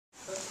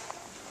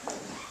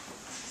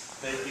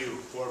Thank you,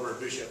 former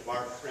Bishop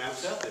Mark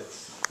Ramseth.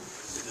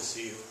 It's good to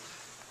see you.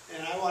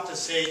 And I want to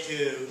say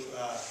to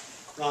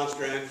Ron's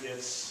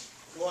grandkids,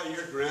 boy,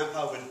 your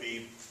grandpa would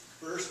be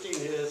bursting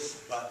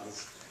his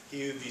buttons.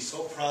 He would be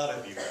so proud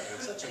of you.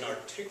 And such an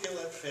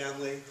articulate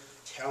family,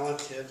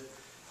 talented,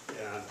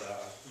 and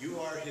you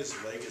are his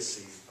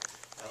legacy,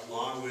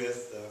 along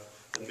with the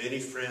many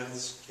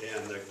friends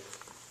and the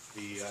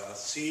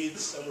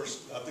seeds that were,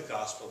 of the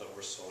gospel that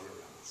were sown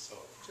around. So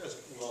just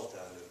well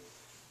done,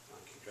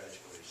 and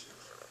congratulations.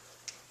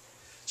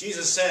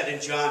 Jesus said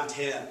in John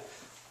 10,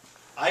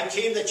 I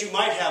came that you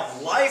might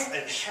have life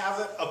and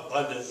have it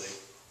abundantly.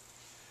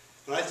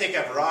 When I think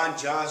of Ron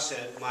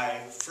Johnstad, my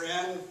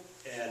friend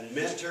and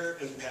mentor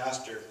and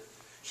pastor,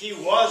 he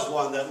was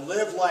one that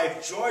lived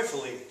life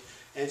joyfully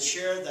and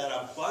shared that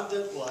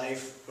abundant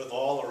life with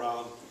all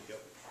around him.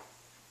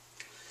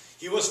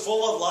 He was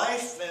full of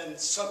life and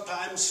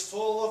sometimes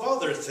full of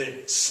other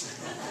things.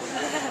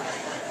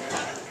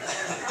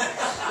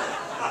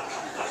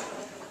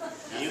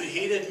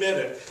 He'd admit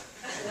it.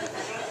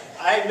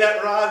 I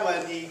met Ron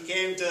when he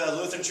came to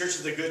Lutheran Church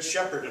of the Good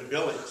Shepherd in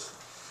Billings.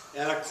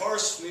 And of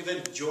course, we've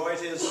enjoyed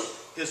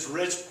his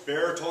rich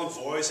baritone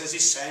voice as he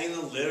sang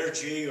the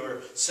liturgy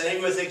or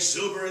sang with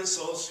exuberance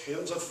those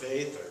hymns of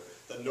faith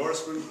or the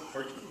Norseman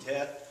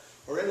Quartet,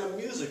 or in a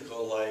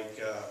musical like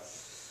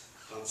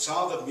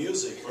Sound of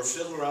Music or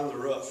Fiddler on the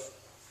Roof.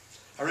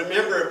 I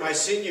remember my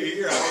senior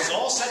year, I was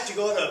all set to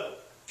go to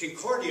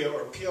Concordia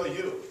or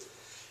PLU.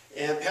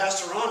 And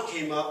Pastor Ron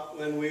came up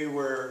when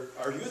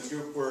our youth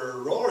group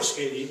were roller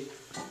skating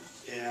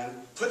and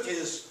put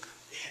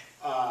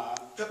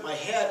my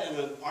head in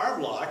an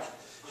arm lock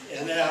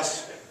and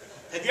asked,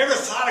 have you ever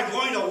thought of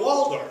going to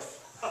Waldorf?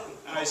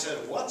 And I said,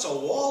 what's a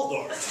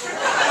Waldorf?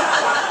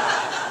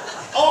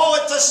 Oh,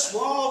 it's a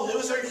small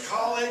Lutheran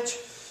college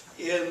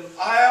in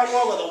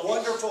Iowa with a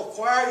wonderful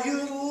choir.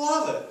 You'd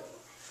love it.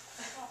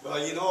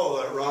 Well, you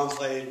know that Ron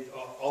played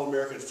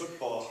All-American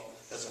football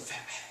as a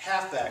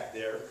halfback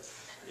there.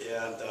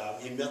 And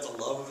he met the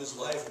love of his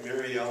life,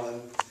 Mary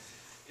Ellen,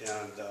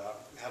 and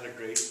had a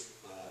great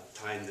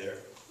time there.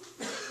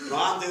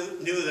 Ron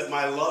knew that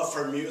my love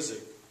for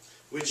music,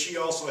 which he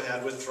also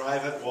had, would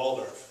thrive at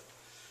Waldorf.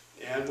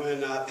 And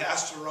when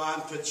Pastor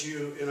Ron puts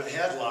you in a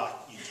headlock,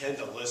 you tend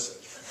to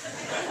listen.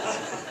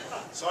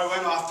 So I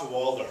went off to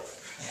Waldorf.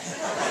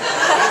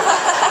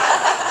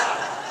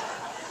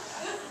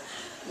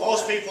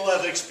 Most people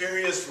have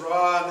experienced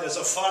Ron as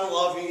a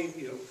fun-loving,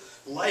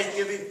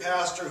 life-giving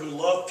pastor who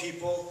loved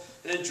people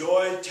and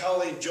enjoyed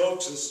telling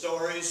jokes and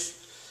stories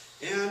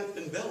and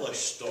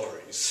embellished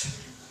stories.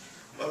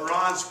 But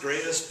Ron's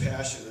greatest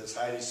passion, as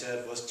Heidi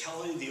said, was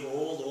telling the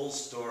old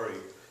story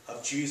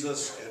of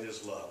Jesus and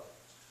his love.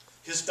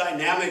 His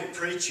dynamic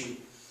preaching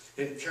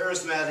and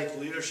charismatic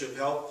leadership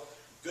helped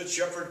Good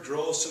Shepherd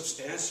grow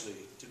substantially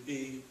to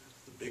be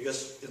the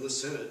biggest in the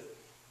synod.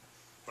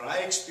 But I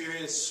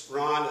experienced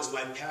Ron as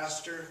my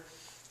pastor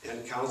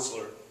and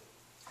counselor.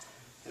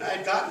 And I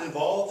had gotten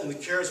involved in the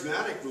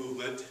charismatic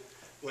movement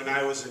when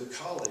I was in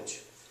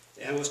college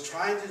and was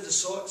trying to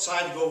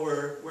decide to go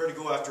where to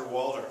go after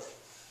Waldorf.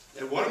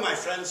 And one of my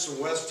friends from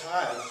West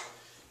High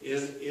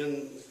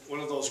in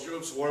one of those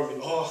groups warned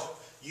me, oh,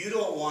 you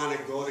don't want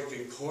to go to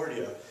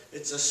Concordia.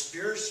 It's a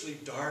spiritually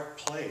dark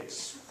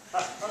place.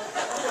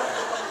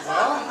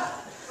 Well,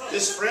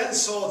 this friend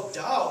sowed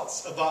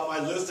doubts about my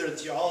Lutheran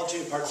theology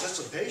and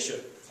participation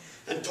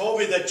and told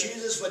me that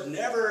Jesus would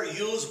never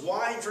use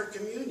wine for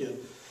communion.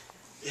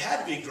 It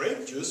had to be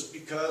grape juice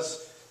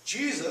because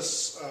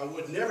Jesus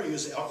would never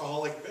use an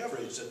alcoholic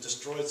beverage that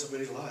destroyed so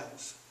many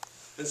lives.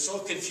 And so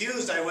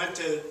confused, I went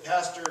to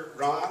Pastor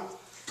Ron,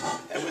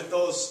 and with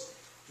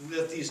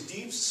these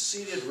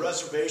deep-seated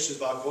reservations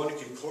about going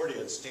to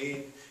Concordia and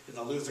staying in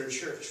the Lutheran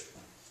Church,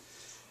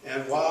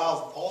 and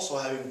while also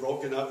having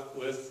broken up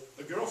with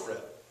a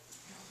girlfriend.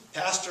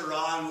 Pastor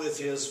Ron, with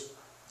his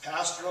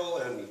pastoral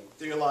and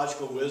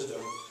theological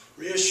wisdom,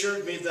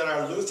 reassured me that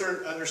our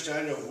Lutheran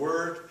understanding of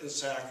word and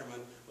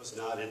sacrament was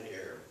not in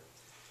error.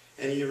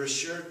 And he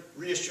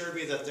reassured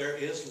me that there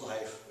is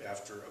life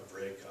after a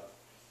breakup.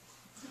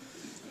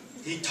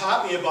 He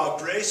taught me about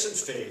grace and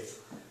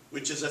faith,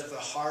 which is at the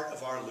heart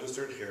of our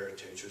Lutheran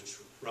heritage, which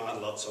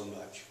Ron loved so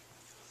much.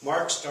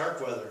 Mark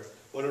Starkweather,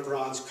 one of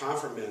Ron's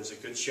confirmands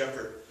at Good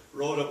Shepherd,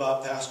 wrote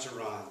about Pastor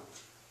Ron.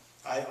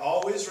 I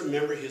always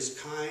remember his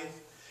kind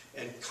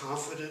and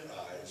confident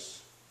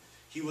eyes.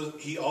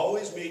 He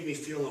always made me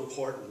feel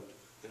important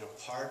and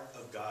a part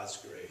of God's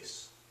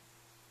grace.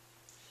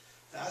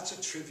 That's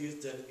a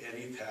tribute that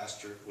any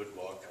pastor would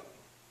welcome.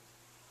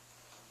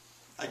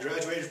 I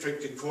graduated from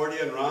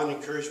Concordia, and Ron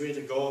encouraged me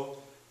to go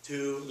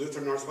to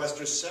Lutheran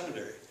Northwestern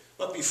Seminary.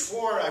 But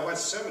before I went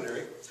to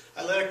seminary,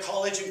 I led a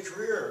college and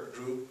career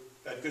group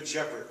at Good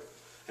Shepherd.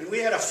 And we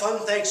had a fun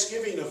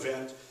Thanksgiving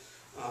event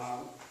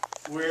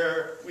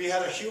where we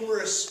had a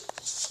humorous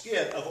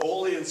skit of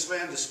Ole and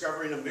Sven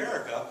discovering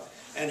America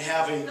and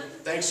having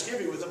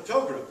Thanksgiving with the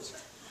Pilgrims.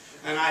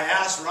 And I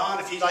asked Ron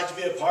if he'd like to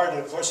be a part, and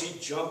of course he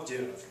jumped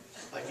in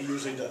like he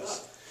usually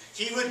does.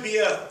 He would be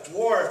a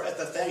dwarf at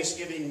the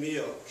Thanksgiving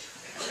meal.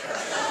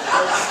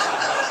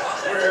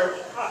 where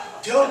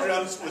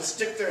pilgrims would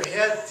stick their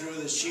head through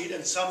the sheet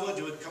and someone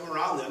would come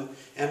around them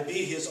and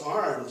be his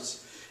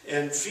arms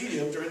and feed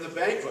him during the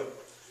banquet.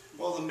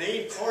 Well, the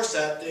main course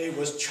that day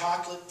was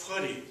chocolate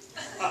pudding.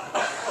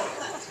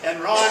 And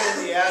Ron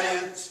and the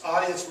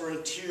audience were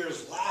in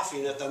tears,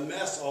 laughing at the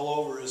mess all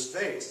over his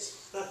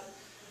face.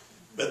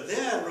 But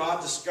then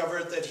Ron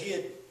discovered that he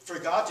had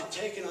forgot to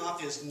take off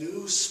his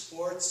new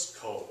sports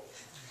coat.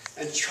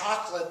 And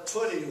chocolate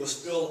pudding was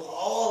spilled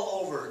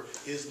all over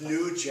his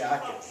new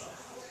jacket.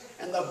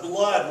 And the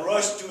blood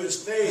rushed to his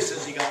face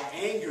as he got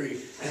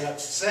angry and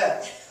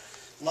upset.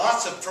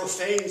 Lots of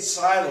profane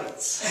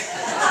silence.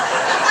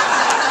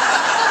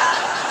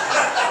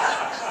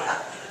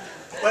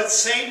 But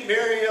St.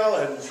 Mary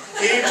Ellen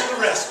came to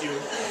the rescue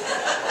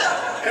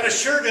and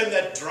assured him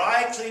that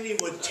dry cleaning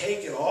would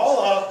take it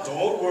all out,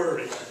 don't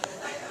worry.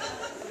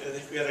 I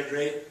think we had a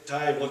great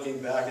time looking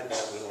back at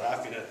that and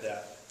laughing at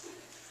that.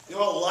 You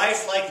know,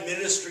 life like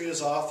ministry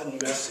is often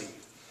messy.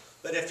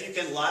 But if you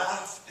can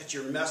laugh at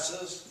your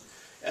messes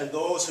and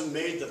those who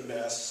made the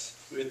mess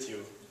with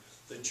you,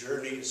 the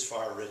journey is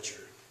far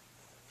richer.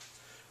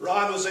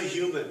 Ron was a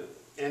human,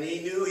 and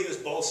he knew he was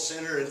both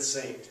sinner and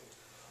saint.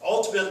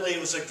 Ultimately, it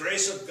was the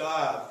grace of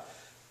God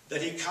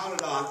that he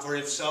counted on for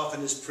himself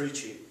in his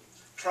preaching.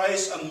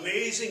 Christ's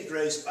amazing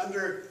grace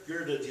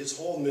undergirded his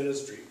whole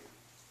ministry.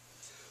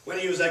 When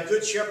he was a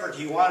good shepherd,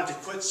 he wanted to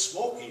quit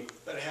smoking,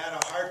 but had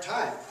a hard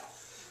time.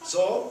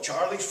 So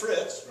Charlie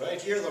Fritz, right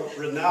here, the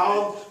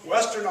renowned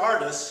Western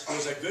artist who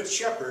was a good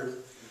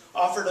shepherd,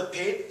 offered to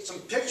paint some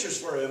pictures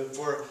for him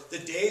for the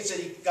days that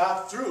he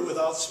got through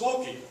without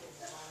smoking.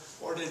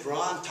 Or did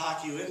Ron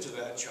talk you into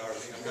that, Charlie?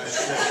 I'm not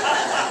sure.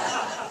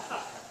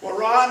 Well,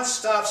 Ron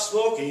stopped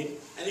smoking,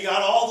 and he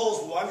got all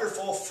those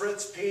wonderful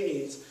Fritz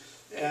paintings,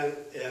 and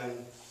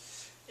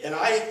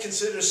I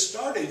considered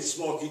starting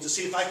smoking to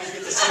see if I could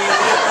get the same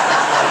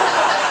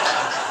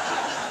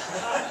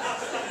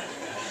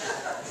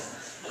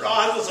thing.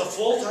 Ron was a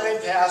full-time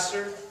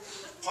pastor,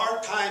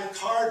 part-time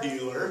car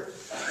dealer,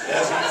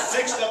 as he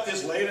fixed up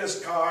his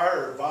latest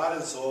car or bought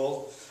and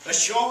sold, a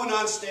showman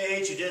on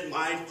stage who didn't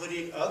mind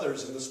putting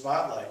others in the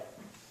spotlight.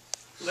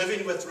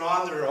 Living with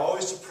Ron, there were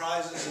always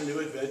surprises and new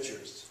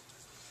adventures.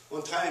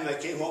 One time I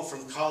came home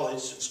from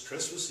college, it was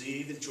Christmas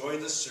Eve, enjoying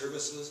the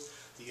services,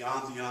 the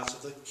ambiance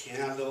of the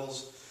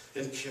candles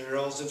and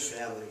carols and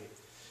family.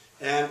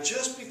 And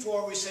just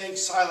before we sang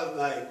Silent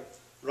Night,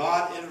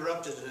 Ron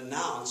interrupted and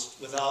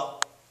announced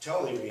without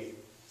telling me,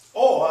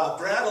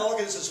 Brad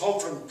Ulgenes is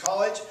home from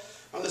college.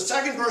 On the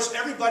second verse,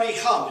 everybody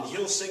hum, and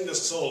he'll sing the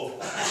solo.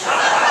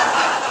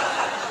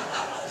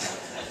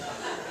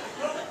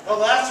 Well,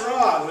 that's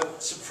Ron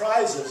with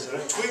surprises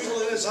and a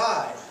twinkle in his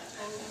eye.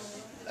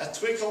 A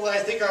twinkle that I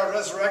think our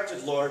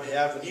resurrected Lord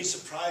had when he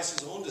surprised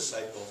his own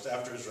disciples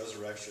after his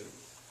resurrection.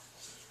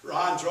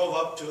 Ron drove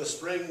up to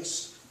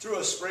through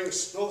a spring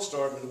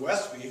snowstorm in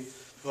Westby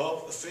to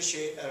help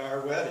officiate at our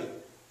wedding.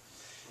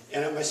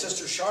 And at my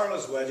sister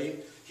Charlotte's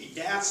wedding, he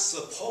danced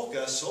the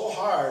polka so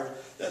hard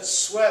that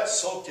sweat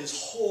soaked his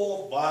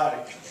whole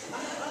body.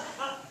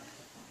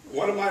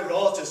 One of my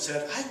relatives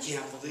said, "I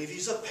can't believe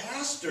he's a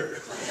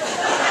pastor."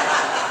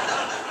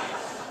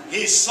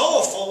 He's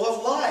so full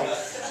of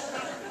life.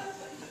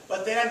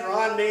 But then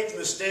Ron made the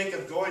mistake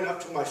of going up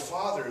to my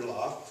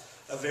father-in-law,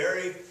 a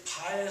very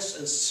pious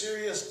and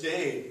serious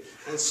Dane,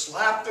 and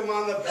slapped him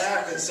on the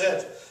back and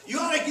said, "You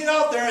ought to get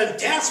out there and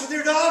dance with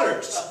your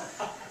daughters."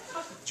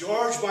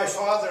 George, my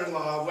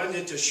father-in-law, went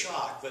into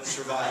shock but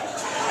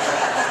survived.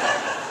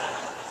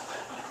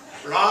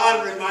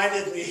 Ron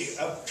reminded me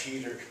of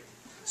Peter,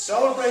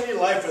 celebrating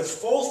life with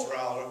full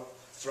throttle,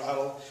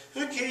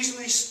 and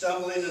occasionally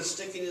stumbling and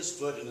sticking his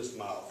foot in his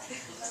mouth.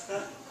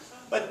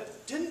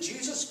 But didn't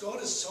Jesus go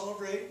to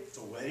celebrate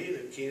the wedding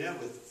at Cana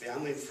with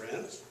family and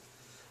friends?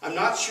 I'm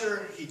not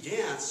sure he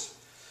danced,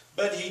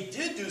 but he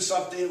did do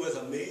something with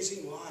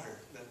amazing water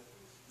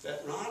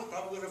that Ron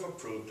probably would have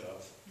approved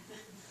of.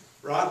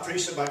 Ron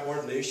preached at my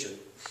ordination,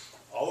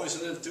 always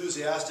an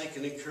enthusiastic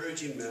and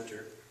encouraging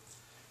mentor.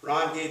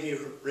 Ron gave me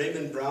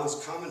Raymond Brown's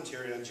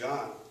commentary on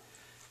John,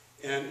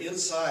 and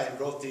inside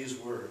wrote these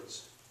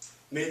words: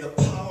 "May the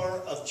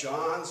power of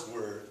John's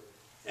word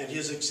and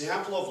his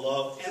example of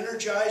love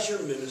energize your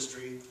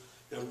ministry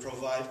and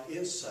provide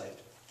insight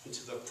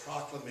into the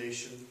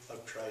proclamation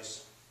of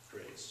Christ's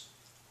grace."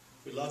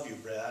 We love you,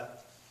 Brad,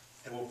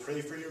 and we'll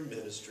pray for your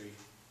ministry,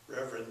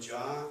 Reverend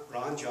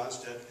Ron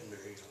Johnstad and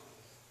Mary Ellen.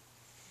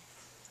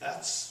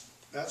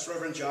 That's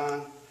Reverend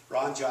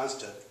Ron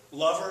Johnstad,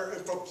 lover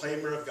and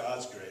proclaimer of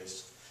God's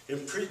grace,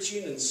 in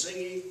preaching and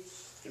singing,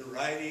 in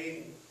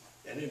writing,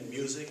 and in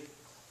music,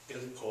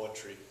 and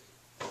poetry.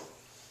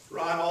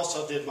 Ron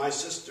also did my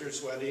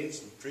sister's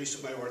weddings and preached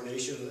at my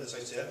ordination, as I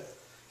said.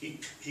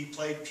 He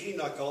played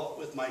pinochle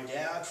with my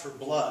dad for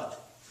blood.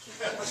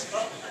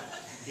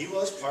 He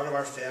was part of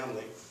our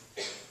family.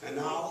 And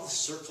now the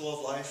circle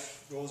of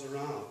life goes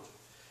around.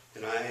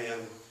 And I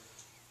am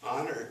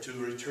honored to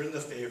return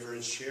the favor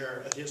and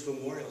share at his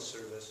memorial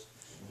service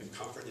and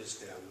comfort his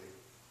family.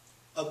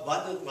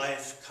 Abundant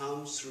life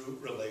comes through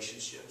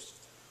relationships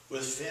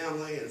with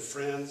family and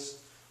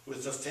friends,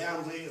 with the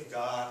family of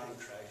God in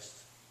Christ.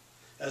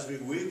 As we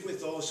weep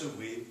with those who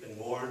weep and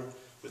mourn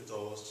with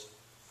those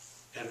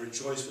and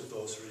rejoice with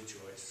those who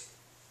rejoice.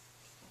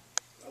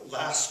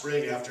 Last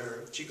spring,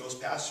 after Chico's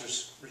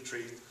pastor's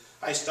retreat,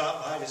 I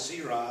stopped by to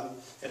see Ron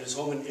at his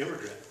home in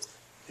Immigrant,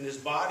 and his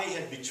body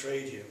had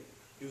betrayed him.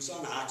 He was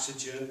on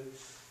oxygen.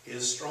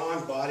 His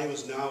strong body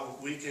was now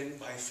weakened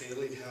by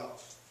failing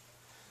health.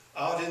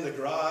 Out in the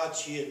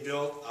garage, he had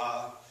built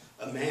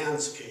a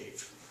man's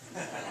cave.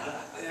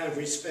 And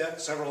we spent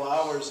several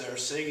hours there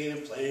singing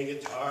and playing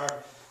guitar,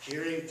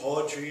 hearing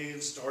poetry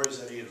and stories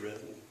that he had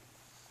written.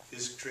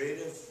 His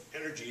creative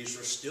energies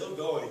were still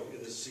going in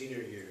his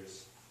senior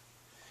years.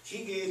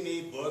 He gave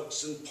me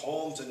books and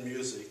poems and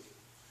music,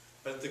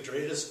 but the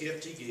greatest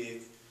gift he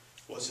gave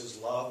was his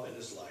love and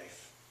his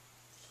life.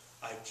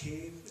 I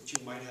came that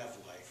you might have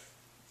life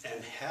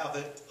and have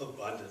it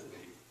abundantly.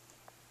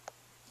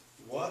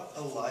 What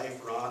a life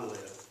Ron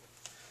lived.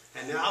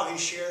 And now he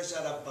shares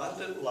that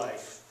abundant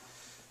life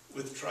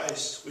with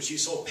Christ, which he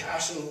so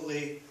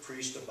passionately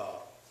preached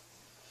about.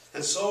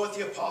 And so with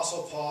the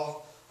Apostle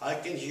Paul, I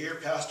can hear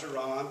Pastor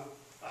Ron,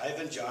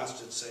 Ivan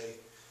Johnstad say,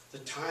 the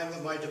time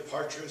of my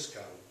departure has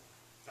come.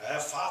 I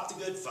have fought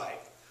the good fight.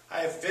 I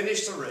have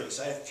finished the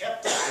race. I have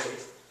kept the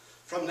faith.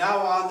 From now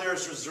on there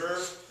is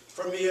reserved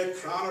for me a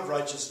crown of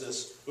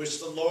righteousness, which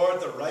the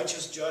Lord, the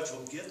righteous judge,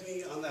 will give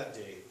me on that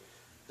day.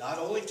 Not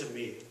only to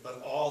me,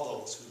 but all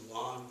those who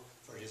long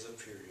for his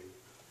appearing.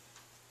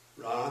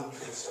 Ron,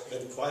 it's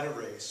been quite a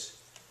race.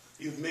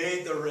 You've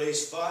made the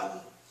race fun.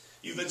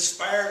 You've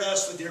inspired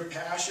us with your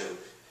passion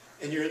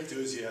and your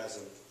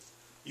enthusiasm.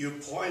 You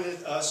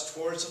pointed us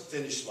towards the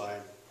finish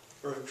line,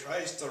 where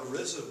Christ, the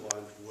risen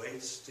one,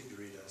 waits to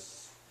greet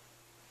us.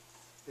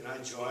 And I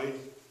join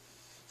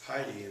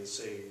Heidi in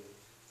saying,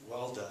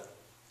 well done,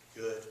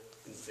 good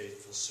and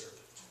faithful servant.